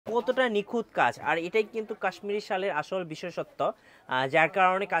কতটা নিখুঁত কাজ, আর এটাই কিন্তু কাশ্মীরি শালের আসল বিশেষত্ব, যার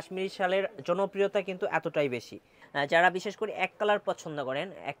কারণে কাশ্মীরি শালের জনপ্রিয়তা কিন্তু এতটাই বেশি। যারা বিশেষ করে এক কালার পছন্দ করেন,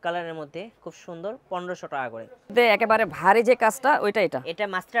 এক কালারের মধ্যে খুব সুন্দর, 1500 টাকা করে। একেবারে ভারী যে কাজটা ওইটা, এটা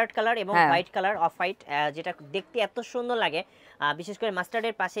মাস্টার্ড কালার এবং হোয়াইট কালার, অফ হোয়াইট, যেটা দেখতে এত সুন্দর লাগে। বিশেষ করে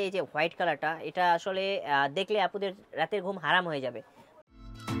মাস্টার্ডের পাশে এই যে হোয়াইট কালারটা, এটা আসলে দেখলে আপুদের রাতের ঘুম হারাম হয়ে যাবে।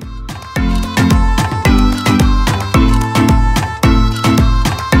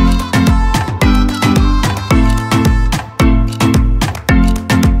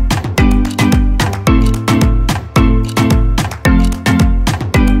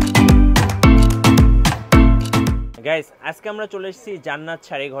 গাইস, আজকে আমরা চলে এসেছি জান্নাত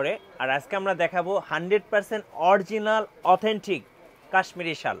শাড়ি ঘরে, আর আজকে আমরা দেখাবো 100% অরিজিনাল অথেন্টিক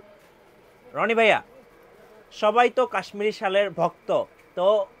কাশ্মীরি শাল। রনি ভাইয়া, সবাই তো কাশ্মীরি শালের ভক্ত, তো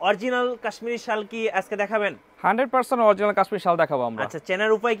অরিজিনাল কাশ্মীরি শাল কি আজকে দেখাবেন? 100% অরিজিনাল কাশ্মীরি শাল দেখাবো আমরা। আচ্ছা,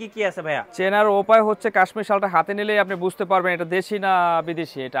 চেনার উপায় কি কি আছে ভাইয়া? চেনার উপায় হচ্ছে কাশ্মীরি শালটা হাতে নিলেই আপনি বুঝতে পারবেন এটা দেশি না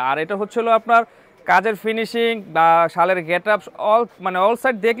বিদেশি। এটা আর এটা হচ্ছিল আপনার কাজের ফিনিশিং বা শালের গেটআপ, অল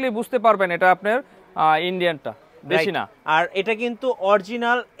সাইড দেখলেই বুঝতে পারবেন এটা আপনার ইন্ডিয়ানটা, দেশি না। আর এটা কিন্তু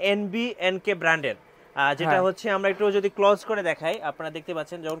অরিজিনাল NBNK ব্র্যান্ডের, যেটা হচ্ছে আমরা একটু যদি ক্লোজ করে দেখাই, আপনারা দেখতে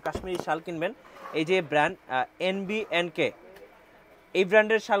পাচ্ছেন যখন কাশ্মীরি শাল কিনবেন, এই যে ব্র্যান্ড NBNK, এই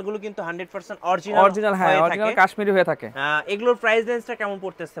ব্র্যান্ডের শালগুলো কিন্তু 100% অরিজিনাল, হ্যাঁ, অরিজিনাল কাশ্মীরি হয়ে থাকে। এগুলোর প্রাইস রেঞ্জটা কেমন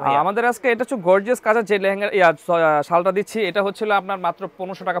পড়তেছে ভাই? আমাদের আজকে এটা হচ্ছে গর্জিয়াস কাজের যে লেহেঙ্গা শালটা দিচ্ছি, এটা হচ্ছিল আপনার মাত্র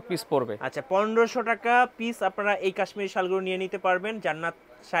 1500 টাকা পিস পড়বে। আচ্ছা, 1500 টাকা পিস আপনারা এই কাশ্মীরি শালগুলো নিয়ে নিতে পারবেন জান্নাত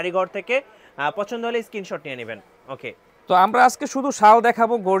শাড়িঘর থেকে। পছন্দ হলে স্ক্রিনশট নিয়ে নেবেন। ওকে, তো আমরা আজকে শুধু শাল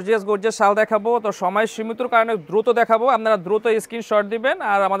দেখাবো, গর্জিয়াস শাল দেখাবো। তো সময় সীমিতর কারণে দ্রুত দেখাবো, আপনারা দ্রুত স্ক্রিনশট দিবেন,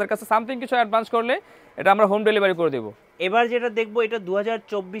 আর আমাদের কাছে সামথিং কিছু অ্যাডভান্স করলে এটা আমরা হোম ডেলিভারি করে দেব। এবার যেটা দেখবো, এটা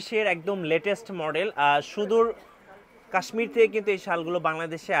 2024-এর একদম লেটেস্ট মডেল। সুদূর কাশ্মীর থেকে কিন্তু এই শালগুলো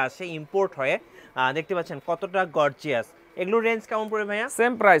বাংলাদেশে আসে, ইম্পোর্ট হয়ে। দেখতে পাচ্ছেন কতটা গর্জিয়াস। এগুলোর রেঞ্জ কেমন পড়বে ভাইয়া?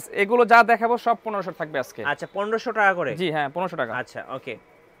 সেম প্রাইস, এগুলো যা দেখাবো সব 1500 থাকবে আজকে। আচ্ছা, 1500 টাকা করে? জি হ্যাঁ, 1500 টাকা। আচ্ছা, ওকে।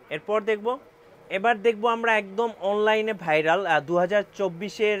 এবার দেখবো আমরা একদম অনলাইনে ভাইরাল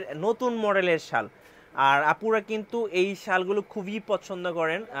 2024-এর নতুন মডেলের শাল, আর আপুরা কিন্তু এই শালগুলো খুবই পছন্দ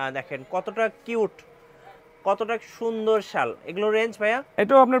করেন। দেখেন কতটা কিউট, কতটা সুন্দর শাল। এগুলো রেঞ্জ ভাইয়া?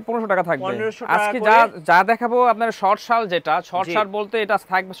 এটাও আপনার 1500 টাকা থাকবে। 1500 টাকা আজকে যা দেখাবো আপনার শর্ট শাল, যেটা শর্ট শাল বলতে এটা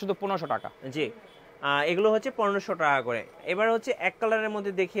থাকবে শুধু 1500 টাকা। জি, এগুলো হচ্ছে 1500 টাকা করে। এবার হচ্ছে এক কালারের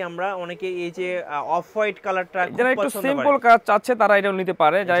মধ্যে দেখি আমরা, অনেকে এই যে অফ হোয়াইট কালারটা যারা একটু সিম্পল কাজ চাচ্ছে তারা এটাও নিতে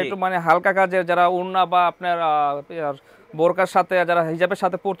পারে। যারা একটু মানে হালকা কাজের, যারা ওড়না বা আপনার বোরকার সাথে, যারা হিজাবের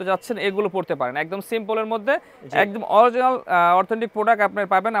সাথে পড়তে যাচ্ছেন, এগুলো পড়তে পারেন। একদম সিম্পলের মধ্যে একদম অরিজিনাল অথেন্টিক প্রোডাক্ট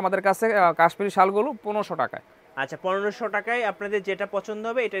আপনারা পাবেন আমাদের কাছে কাশ্মীরি শালগুলো 1500 টাকায়। আচ্ছা, 1500 টাকায় আপনাদের যেটা পছন্দ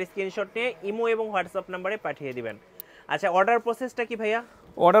হবে এটার স্ক্রিনশট নিয়ে ইমো এবং হোয়াটসঅ্যাপ নাম্বারে পাঠিয়ে দিবেন। আচ্ছা, অর্ডার প্রসেসটা কি ভাইয়া?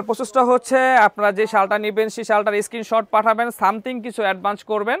 অর্ডার প্রসেসটা হচ্ছে আপনারা যে শালটা নেবেন সেই শালটার স্ক্রিনশট পাঠাবেন, সামথিং কিছু অ্যাডভান্স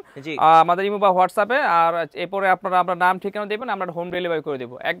করবেন আমাদের ইমো বা হোয়াটসঅ্যাপে, আর এরপরে আপনারা আপনার নাম ঠিকানা দেবেন, আমরা হোম ডেলিভারি করে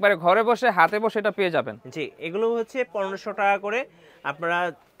দেব। একবারে ঘরে বসে হাতে বসে এটা পেয়ে যাবেন। জি, এগুলো হচ্ছে 1500 টাকা করে। আপনারা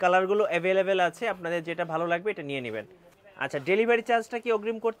কালারগুলো অ্যাভেলেবেল আছে, আপনাদের যেটা ভালো লাগবে এটা নিয়ে নেবেন। আচ্ছা, ডেলিভারি চার্জটা কি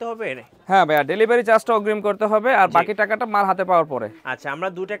অগ্রিম করতে হবে? হ্যাঁ ভাইয়া, ডেলিভারি চার্জটা অগ্রিম করতে হবে, আর বাকি টাকাটা মাল হাতে পাওয়ার পরে। আচ্ছা, আমরা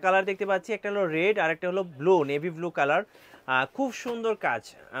দুটো কালার দেখতে পাচ্ছি, একটা হলো রেড আর একটা হলো ব্লু, নেভি ব্লু কালার। খুব সুন্দর কাজ।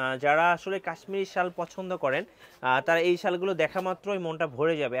 যারা আসলে কাশ্মীরি শাল পছন্দ করেন তারা এই শালগুলো দেখা মাত্রই মনটা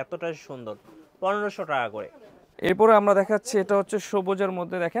ভরে যাবে, এতটা সুন্দর। 1500 টাকা করে। এরপরে আমরা দেখাচ্ছি, এটা হচ্ছে সবুজের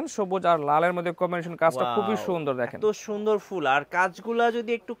মধ্যে, দেখেন সবুজ আর লালের মধ্যে কম্বিনেশন, কাজটা খুবই সুন্দর। দেখেন এত সুন্দর ফুল, আর কাজগুলা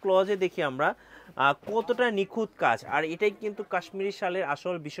যদি একটু ক্লোজে দেখি আমরা, কতটা নিখুঁত কাজ, আর এটাই কিন্তু কাশ্মীরি শালের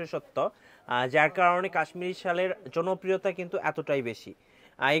আসল বিশেষত্ব, যার কারণে কাশ্মীরি শালের জনপ্রিয়তা কিন্তু এতটাই বেশি।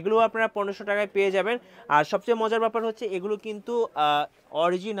 এগুলো আপনারা 1500 টাকায় পেয়ে যাবেন। আর সবচেয়ে মজার ব্যাপার হচ্ছে এগুলো কিন্তু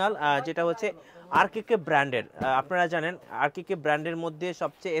অরিজিনাল, যেটা হচ্ছে RKK ব্র্যান্ডের। আপনারা জানেন RKK ব্র্যান্ডের মধ্যে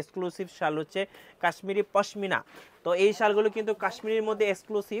সবচেয়ে এক্সক্লুসিভ শাল হচ্ছে কাশ্মীরি পশমিনা। তো এই শালগুলো কিন্তু কাশ্মীরের মধ্যে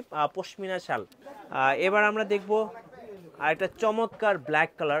এক্সক্লুসিভ পশমিনা শাল। এবার আমরা দেখব আর একটা চমৎকার ব্ল্যাক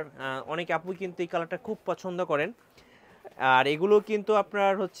কালার, অনেক আপুই কিন্তু এই কালারটা খুব পছন্দ করেন। আর এগুলো কিন্তু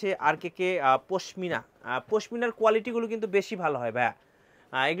আপনার হচ্ছে RKK পশমিনার কোয়ালিটিগুলো কিন্তু বেশি ভালো হয় ভাইয়া।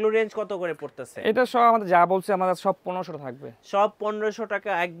 এগুলো রেঞ্জ কত করে পড়তেছে? এটা সব আমাদের যা বলছে আমাদের সব 1500 থাকবে। সব 1500 টাকা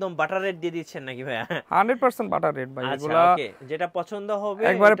একদম বাটার রেট দিয়ে দিচ্ছেন নাকি ভাইয়া? 100% বাটার রেট ভাই। এগুলো ওকে, যেটা পছন্দ হবে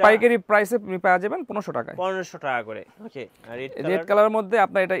একবারে পাইকারি প্রাইসে পাওয়া যাবেন 1500 টাকায়। 1500 টাকা করে। ওকে, রেড কালারের মধ্যে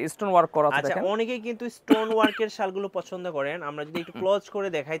আপনার এটা স্টোন ওয়ার্ক করা আছে। আচ্ছা, অনেকেই কিন্তু স্টোন ওয়ার্কের শালগুলো পছন্দ করেন। আমরা যদি একটু ক্লোজ করে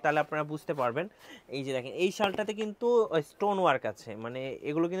দেখাই তাহলে আপনারা বুঝতে পারবেন। এই যে দেখেন, এই শালটাতে কিন্তু স্টোন ওয়ার্ক আছে, মানে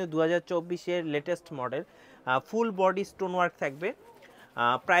এগুলো কিন্তু 2024-এর latest model, full body stone work থাকবে।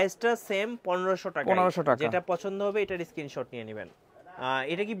 প্রাইসটা সেম 1500 টাকা। 1500 টাকা। যেটা পছন্দ হবে এটার স্ক্রিনশট নিয়ে নেবেন।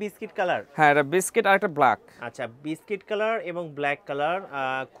 এটা কি বিস্কিট কালার? হ্যাঁ, এটা বিস্কিট আর একটা ব্ল্যাক। আচ্ছা, বিস্কিট কালার এবং ব্ল্যাক কালার,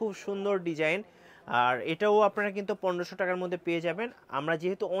 খুব সুন্দর ডিজাইন। আর এটাও আপনারা কিন্তু 1500 টাকার মধ্যে পেয়ে যাবেন। আমরা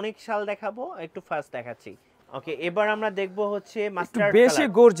যেহেতু অনেক শাল দেখাবো, একটু ফাস্ট দেখাচ্ছি। ওকে, এবার আমরা দেখব হচ্ছে মাস্টার্ড বেশি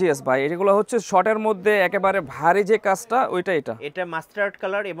কালার। গর্জিয়াস ভাই, এগুলো হচ্ছে শর্টের মধ্যে একেবারে ভারী যে কাজটা ওইটা এটা মাস্টার্ড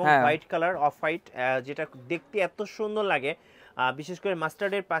কালার এবং হ্যাঁ। হোয়াইট কালার, অফ হোয়াইট, যেটা দেখতে এত সুন্দর লাগে। বিশেষ করে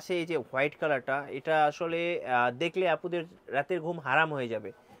মাস্টার্ডের পাশে এই যে হোয়াইট কালারটা, এটা আসলে দেখলে আপুদের রাতের ঘুম হারাম হয়ে যাবে।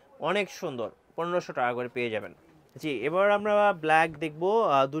 অনেক সুন্দর, 1500 টাকা করে পেয়ে যাবেন। জি, এবার আমরা ব্ল্যাক দেখব,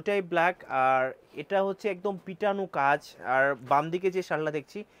 দুটাই ব্ল্যাক। আর এটা হচ্ছে একদম পিটানো কাজ। আর বাম দিকে যে শালটা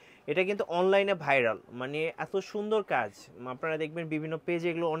দেখছি, এটা কিন্তু অনলাইনে ভাইরাল, মানে এত সুন্দর কাজ। আপনারা দেখবেন বিভিন্ন পেজে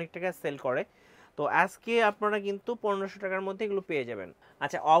এগুলো অনেক টাকা সেল করে। তো আজকে আপনারা কিন্তু 1500 টাকার মধ্যে এগুলো পেয়ে যাবেন।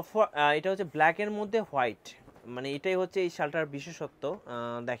 আচ্ছা, এটা হচ্ছে ব্ল্যাকের মধ্যে হোয়াইট, মানে এটাই হচ্ছে এই শালটার বিশেষত্ব।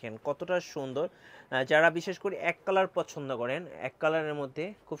 দেখেন কতটা সুন্দর। যারা বিশেষ করে এক কালার পছন্দ করেন, এক কালারের মধ্যে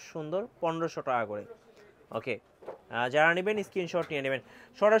খুব সুন্দর, 1500 টাকা করে। ওকে, যারা নেবেন স্ক্রিনশট নিয়ে নেবেন।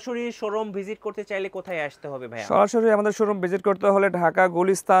 সরাসরি শোরুম ভিজিট করতে চাইলে কোথায় আসতে হবে ভাইয়া? সরাসরি আমাদের শোরুম ভিজিট করতে হলে ঢাকা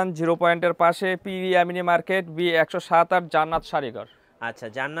গুলিস্তান 0 পয়েন্টের পাশে পিএমিনি মার্কেট বি 107 জান্নাত শাড়িঘর। আচ্ছা,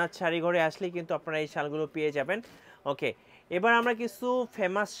 জান্নাত শাড়িঘরে আসলে কিন্তু আপনারা এই শালগুলো পেয়ে যাবেন। ওকে, এবার আমরা কিছু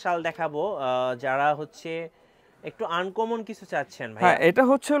ফেমাস শাল দেখাবো, যারা হচ্ছে একটু আনকমন কিছু চাচ্ছেন ভাই। হ্যাঁ, এটা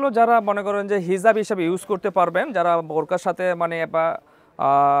হচ্ছে হলো যারা মনে করেন যে হিজাব হিসাবে ইউজ করতে পারবেন, যারা বোরকার সাথে মানে বা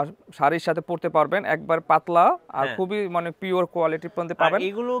শাড়ির সাথে পরতে পারবেন, একবার পাতলা আর খুবই মানে পিওর কোয়ালিটির পর্যন্ত পাবেন।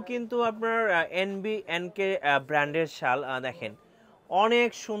 এগুলো কিন্তু আপনার এনকে ব্র্যান্ডের শাল। দেখেন অনেক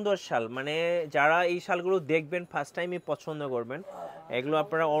সুন্দর শাল, মানে যারা এই শালগুলো দেখবেন ফার্স্ট টাইমই পছন্দ করবেন। এগুলো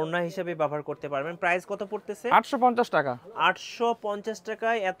আপনারা ওড়না হিসেবে ব্যবহার করতে পারবেন। প্রাইস কত পড়তেছে? 850 টাকা। 850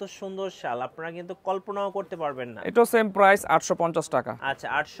 টাকায় এত সুন্দর শাল আপনারা কিন্তু কল্পনাও করতে পারবেন না। এটাও সেম প্রাইস 850 টাকা। আচ্ছা,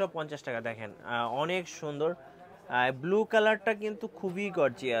 850 টাকা। দেখেন অনেক সুন্দর। ব্লু কালারটা কিন্তু খুবই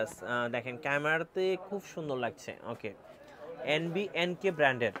গর্জিয়াস, দেখেন ক্যামেরাতে খুব সুন্দর লাগছে। ওকে, এনকে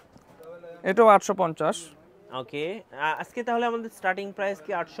ব্র্যান্ডের, এটাও 850। ওকে, আজকে তাহলে আমাদের স্টার্টিং প্রাইস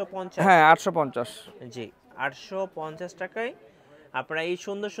কি 850? হ্যাঁ, 850। জি, 850 টাকায় আপনারা এই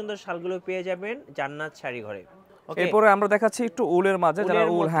সুন্দর সুন্দর শালগুলো পেয়ে যাবেন জান্নাত শাড়ি ঘরে। ওকে, এরপরে আমরা দেখাচ্ছি একটু উলের মাঝে, যারা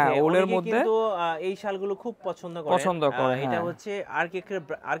উল, হ্যাঁ উলের অনেকে মধ্যে কিন্তু এই শালগুলো খুব পছন্দ করে। এটা হচ্ছে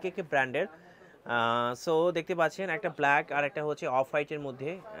আরকেকে ব্র্যান্ডের। সো দেখতে পাচ্ছেন একটা ব্ল্যাক আর একটা হচ্ছে অফ হোয়াইটের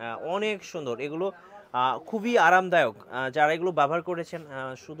মধ্যে, অনেক সুন্দর। এগুলো খুবই আরামদায়ক। যারা এগুলো ব্যবহার করেছেন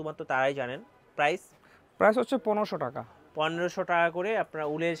শুধুমাত্র তারাই জানেন। প্রাইস হচ্ছে 1500 টাকা। 1500 টাকা করে আপনারা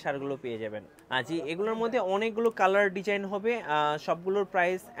উলের শাড়িগুলো পেয়ে যাবেন। জি, এগুলোর মধ্যে অনেকগুলো কালার ডিজাইন হবে, সবগুলোর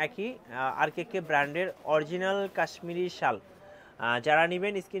প্রাইস একই। আরকেকে ব্র্যান্ডের অরিজিনাল কাশ্মীরি শাল, যারা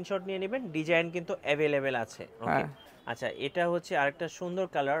নেবেন স্ক্রিনশট নিয়ে নেবেন। ডিজাইন কিন্তু অ্যাভেলেবেল আছে। ওকে, আচ্ছা, এটা হচ্ছে আরেকটা সুন্দর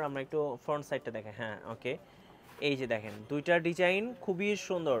কালার। আমরা একটু ফ্রন্ট সাইডটা দেখাই। হ্যাঁ, ওকে, এই যে দেখেন দুইটা ডিজাইন খুবই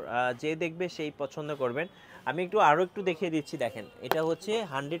সুন্দর, যে দেখবে সেই পছন্দ করবেন। আমি আরও একটু দেখিয়ে দিচ্ছি। দেখেন এটা হচ্ছে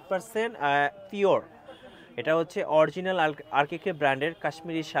 100% পিওর, এটা হচ্ছে অরিজিনাল আরকেকে ব্র্যান্ডের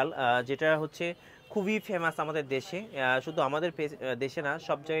কাশ্মীরি শাল, যেটা হচ্ছে খুবই ফেমাস আমাদের দেশে। শুধু আমাদের দেশে না,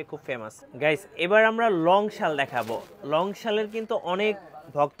 সব জায়গায় খুব ফেমাস। গাইস, এবার আমরা লং শাল দেখাবো। লং শালের কিন্তু অনেক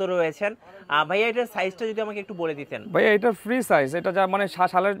ভক্ত রয়েছেন। ভাইয়া এটার সাইজটা যদি আমাকে একটু বলে দিতেন। ভাইয়া এটা ফ্রি সাইজ, এটা যা মানে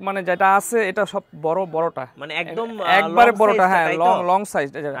শালের মানে যেটা আছে এটা সব বড়টা, মানে একদম একবারে বড়টা। হ্যাঁ, লং সাইজ।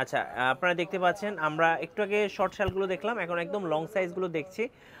 আচ্ছা, আপনারা দেখতে পাচ্ছেন, আমরা একটু আগে শর্ট শালগুলো দেখলাম, এখন একদম লং সাইজগুলো দেখছি।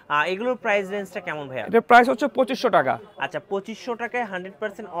 এগুলোর প্রাইস রেঞ্জটা কেমন ভাইয়া? এটার প্রাইস হচ্ছে 2500 টাকা। আচ্ছা, 2500 টাকায়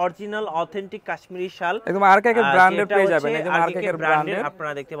 100% অরিজিনাল অথেন্টিক কাশ্মীরি শাল, একদম আরকেকে ব্র্যান্ডের পেয়ে যাবেন। একদম আরকেকে ব্র্যান্ডের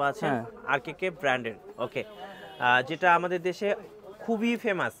আপনারা দেখতে পাচ্ছেন, আরকেকে ব্র্যান্ডের। ওকে, যেটা আমাদের দেশে খুবই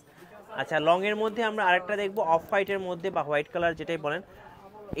ফেমাস। আচ্ছা, লং এর মধ্যে আমরা আরেকটা দেখব, অফ হোয়াইটের মধ্যে বা হোয়াইট কালার যেটাই বলেন।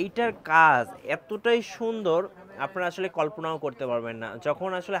 এইটার কাজ এতটাই সুন্দর, আপনারা আসলে কল্পনাও করতে পারবেন না। যখন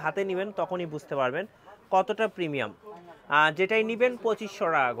আসলে হাতে নেবেন তখনই বুঝতে পারবেন কতটা প্রিমিয়াম। যেটাই নেবেন 2500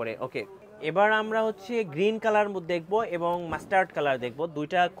 টাকা করে। ওকে, এবার আমরা হচ্ছে গ্রিন কালার দেখব এবং মাস্টার্ড কালার দেখব।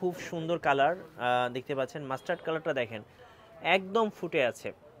 দুইটা খুব সুন্দর কালার দেখতে পাচ্ছেন। মাস্টার্ড কালারটা দেখেন একদম ফুটে আছে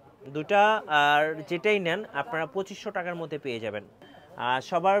দুটা। আর যেটাই নেন আপনারা 2500 টাকার মধ্যে পেয়ে যাবেন।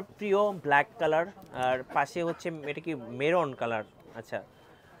 সবার প্রিয় ব্ল্যাক কালার, আর পাশে হচ্ছে এটা কি মেরন কালার। আচ্ছা,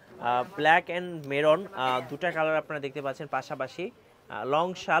 ব্ল্যাক অ্যান্ড মেরন, দুটা কালার আপনারা দেখতে পাচ্ছেন পাশাপাশি। লং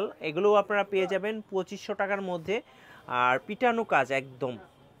শাল, এগুলোও আপনারা পেয়ে যাবেন 2500 টাকার মধ্যে। আর পিটানো কাজ একদম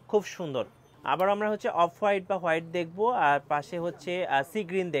খুব সুন্দর। আবার আমরা হচ্ছে অফ হোয়াইট বা হোয়াইট দেখব, আর পাশে হচ্ছে সি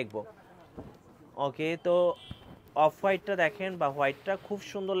গ্রিন দেখব। ওকে, তো অফ হোয়াইটটা দেখেন বা হোয়াইটটা খুব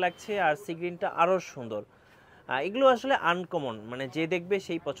সুন্দর লাগছে, আর সি গ্রিনটা আরও সুন্দর। এগুলো আসলে আনকমন, মানে যে দেখবে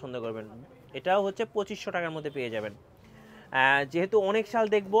সেই পছন্দ করবেন। এটাও হচ্ছে 2500 টাকার মধ্যে পেয়ে যাবেন। যেহেতু অনেক শাল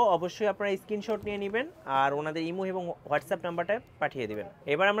দেখবো, অবশ্যই আপনারা স্ক্রিনশট নিয়ে নেবেন আর ওনাদের ইমো এবং হোয়াটসঅ্যাপ নাম্বারটা পাঠিয়ে দিবেন।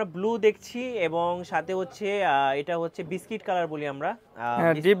 এবার আমরা ব্লু দেখছি এবং সাথে হচ্ছে এটা হচ্ছে বিস্কিট কালার বলি আমরা।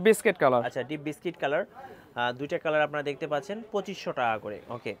 Deep biscuit colour. আচ্ছা, ডিপ বিস্কিট কালার। দুইটা কালার আপনারা দেখতে পাচ্ছেন, 2500 টাকা করে।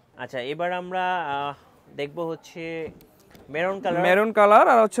 ওকে, আচ্ছা এবার আমরা দেখবো হচ্ছে মেরুন কালার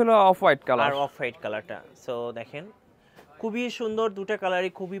আর হচ্ছে অফ হোয়াইট কালার। আর অফ হোয়াইট কালারটা। সো দেখেন খুবই সুন্দর, দুটো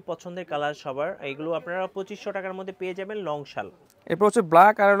কালারই খুবই পছন্দের কালার সবার। এইগুলো আপনারা 2500 টাকার মধ্যে পেয়ে যাবেন লং শাল। এরপর হচ্ছে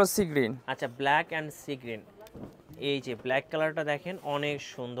ব্ল্যাক আর হলো সি গ্রিন। আচ্ছা, ব্ল্যাক অ্যান্ড সি গ্রিন। এই যে ব্ল্যাক কালারটা দেখেন অনেক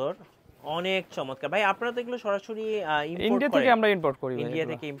সুন্দর, অনেক চমৎকার। ভাই আপনারা তো এগুলো সরাসরি ইন্ডিয়া থেকে আমরা ইম্পোর্ট করি। ইন্ডিয়া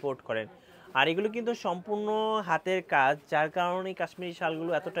থেকে ইম্পোর্ট করেন। আর এগুলো কিন্তু সম্পূর্ণ হাতের কাজ, যার কারণে কাশ্মীরি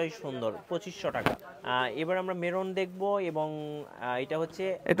শালগুলো এতটাই সুন্দর। 2500 টাকা। এবার আমরা মেরুন দেখবো এবং এটা হচ্ছে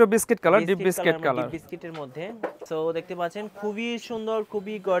এটা biscuit colour, deep biscuit colour, বিস্কিটের মধ্যে। সো দেখতে পাচ্ছেন খুবই সুন্দর,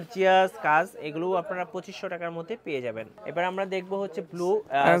 খুবই গর্জিয়াস কাজ। এগুলো আপনারা 2500 টাকার মধ্যে পেয়ে যাবেন। এবার আমরা দেখবো হচ্ছে ব্লু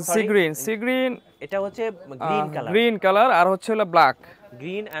সি গ্রিন। এটা হচ্ছে গ্রিন কালার আর হচ্ছে হলো black.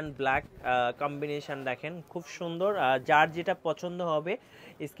 Green and black combination দেখেন খুব সুন্দর। যার যেটা পছন্দ হবে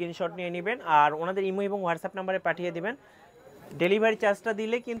স্ক্রিনশট নিয়ে নেবেন আর ওনাদের ইমো এবং হোয়াটসঅ্যাপ নাম্বারে পাঠিয়ে দিবেন। ডেলিভারি চার্জটা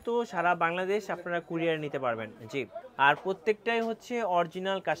দিলে কিন্তু সারা বাংলাদেশ আপনারা কুরিয়ার নিতে পারবেন। জি, আর প্রত্যেকটাই হচ্ছে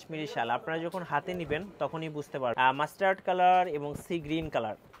অরিজিনাল কাশ্মীরি শাল। আপনারা যখন হাতে নেবেন তখনই বুঝতে পারবেন। মাস্টার্ড কালার এবং সি গ্রিন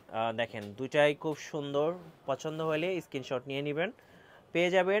কালার দেখেন দুটাই খুব সুন্দর। পছন্দ হলে স্ক্রিনশট নিয়ে নেবেন, পেয়ে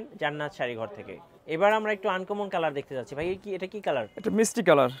যাবেন জান্নাত শাড়িঘর থেকে। এবার আমরা একটু আনকমন কালার দেখতে যাচ্ছি। ভাই এটা কি কালার? এটা মিষ্টি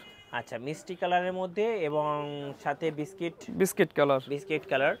কালার। আচ্ছা, মিষ্টি কালারের মধ্যে এবং সাথে বিস্কিট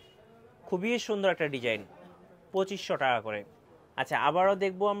কালার। খুবই সুন্দর একটা ডিজাইন, 2500 টাকা করে। আচ্ছা, আবারও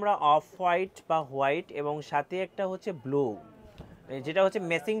দেখবো আমরা অফ হোয়াইট বা হোয়াইট এবং সাথে একটা হচ্ছে ব্লু, যেটা হচ্ছে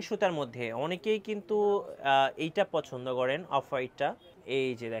ম্যাচিং সুতার মধ্যে। অনেকেই কিন্তু এইটা পছন্দ করেন, অফ হোয়াইটটা। এই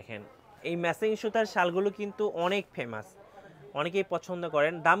যে দেখেন এই ম্যাচিং সুতার শালগুলো কিন্তু অনেক ফেমাস, অনেকেই পছন্দ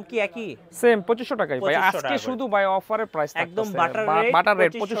করেন। দাম কি একই? সেম 2500 টাকাই ভাই। আজকে শুধু ভাই অফারের প্রাইস একদম বাটার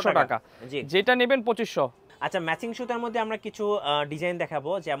রেট 2500 টাকা। যেটা নেবেন 2500। আচ্ছা, ম্যাচিং সুতার মধ্যে আমরা কিছু ডিজাইন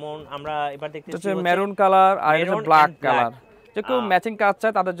দেখাবো। যেমন আমরা এবার দেখতেছি মেরুন কালার আর এটা ব্ল্যাক কালার। যে কেউ ম্যাচিং কাজ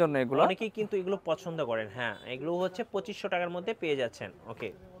চায় তাদের জন্য এগুলো। অনেকেই কিন্তু এগুলো পছন্দ করেন। হ্যাঁ, এগুলো হচ্ছে 2500 টাকার মধ্যে পেয়ে যাচ্ছেন। ওকে,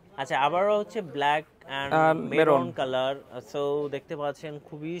 আচ্ছা আবারও হচ্ছে black and maroon colour. So দেখতে পাচ্ছেন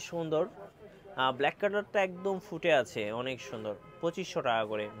খুবই সুন্দর। ব্ল্যাক কালারটা একদম ফুটে আছে, অনেক সুন্দর, 2500 টাকা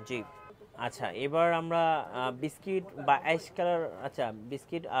করে। জি, আচ্ছা এবার আমরা বিস্কিট বা অ্যাশ কালার। আচ্ছা,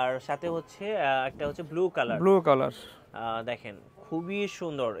 বিস্কিট আর সাথে হচ্ছে একটা হচ্ছে ব্লু কালার। দেখেন খুবই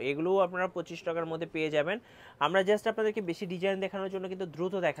সুন্দর। এগুলো আপনারা 25 টাকার মধ্যে পেয়ে যাবেন। আমরা জাস্ট আপনাদেরকে বেশি ডিজাইন দেখানোর জন্য কিন্তু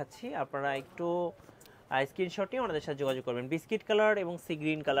দ্রুত দেখাচ্ছি। আপনারা একটু স্ক্রিনশট নিয়ে আমাদের সাথে যোগাযোগ করবেন। বিস্কিট কালার এবং সি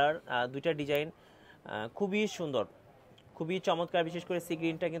গ্রিন কালার, দুইটা ডিজাইন খুবই সুন্দর, খুবই চমৎকার। বিশেষ করে সি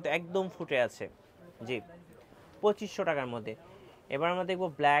গ্রিনটা কিন্তু একদম ফুটে আছে। জি, 2500 টাকার মধ্যে। এবার আমরা দেখব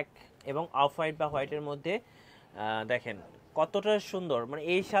ব্ল্যাক এবং অফ হোয়াইট বা হোয়াইটের মধ্যে। দেখেন কতটা সুন্দর। মানে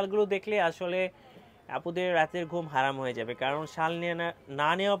এই শালগুলো দেখলে আসলে আপুদের রাতের ঘুম হারাম হয়ে যাবে, কারণ শাল না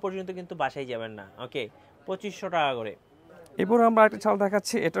নেওয়া পর্যন্ত কিন্তু বাসায় যাবেন না। ওকে, 2500 টাকা করে। এরপর আমরা একটা শাল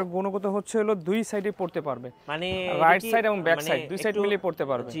দেখাচ্ছি। এটার গুণগত হচ্ছে হলো দুই সাইডে পড়তে পারবে, মানে রাইট সাইড এবং ব্যাক সাইড দুই সাইড মিলিয়ে পড়তে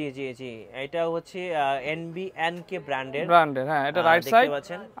পারবে। জি জি জি, এটা হচ্ছে এনকে ব্র্যান্ডের। হ্যাঁ, এটা রাইট সাইড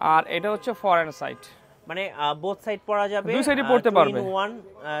আর এটা হচ্ছে ফরেন সাইড। মানে বোথ সাইড পরা যাবে, দুই সাইডে পড়তে পারবে। ওয়ান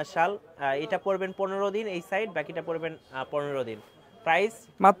শাল। এটা পরবেন 15 দিন এই সাইড, বাকিটা পরবেন 15 দিন। প্রাইস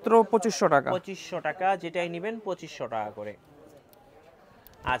মাত্র 2500 টাকা। 2500 টাকা, যেটাই নেবেন 2500 টাকা করে।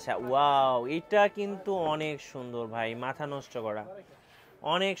 আচ্ছা, ওয়াও, এটা কিন্তু অনেক সুন্দর ভাই, মাথা নষ্ট করা,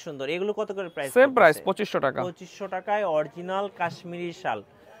 অনেক সুন্দর। এগুলো কত করে প্রাইস? সেম প্রাইস 2500 টাকা। 2500 টাকায় অরিজিনাল কাশ্মীরি শাল,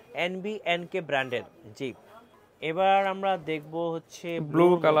 এনকে ব্র্যান্ডের। জি, এবার আমরা দেখব হচ্ছে ব্লু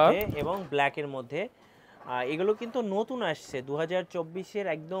কালার এবং ব্ল্যাক এর মধ্যে। এগুলো কিন্তু নতুন আসছে, 2024-এর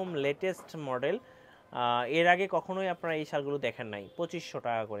একদম লেটেস্ট মডেল। এর আগে কখনোই আপনারা এই শালগুলো দেখেন নাই। 2500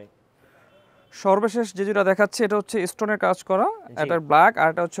 টাকা করে। সর্বশেষ যেটা দেখাচ্ছে এটা হচ্ছে স্টোনের কাজ করা। এটা ব্ল্যাক আর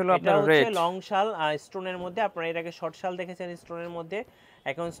এটা হচ্ছে আপনার রেড। এটা লং শাল স্টোনের মধ্যে। আপনারা এর আগে শর্ট শাল দেখেছেন স্টোনের মধ্যে।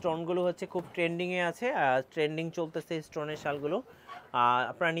 এখন স্টোনগুলো হচ্ছে খুব ট্রেন্ডিং এ আছে, ট্রেন্ডিং চলতেছে স্টোনের শালগুলো।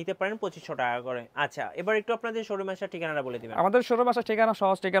 আপনারা নিতে পারেন 2500 টাকা করে। আচ্ছা, এবার একটু আপনাদের শোরুম আসার ঠিকানাটা বলে দিবেন। আমাদের শোরুম আসার ঠিকানা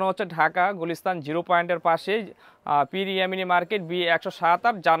সহজ ঠিকানা হচ্ছে ঢাকা গুলিস্তান 0 পয়েন্টের পাশে পিরিয়ামিনি মার্কেট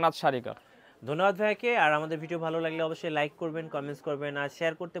B107 জান্নাত শাড়িঘর। ধন্যবাদ ভাইকে। আর আমাদের ভিডিও ভালো লাগলে অবশ্যই লাইক করবেন, কমেন্টস করবেন আর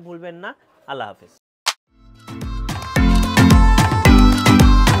শেয়ার করতে ভুলবেন না। আল্লাহ হাফেজ।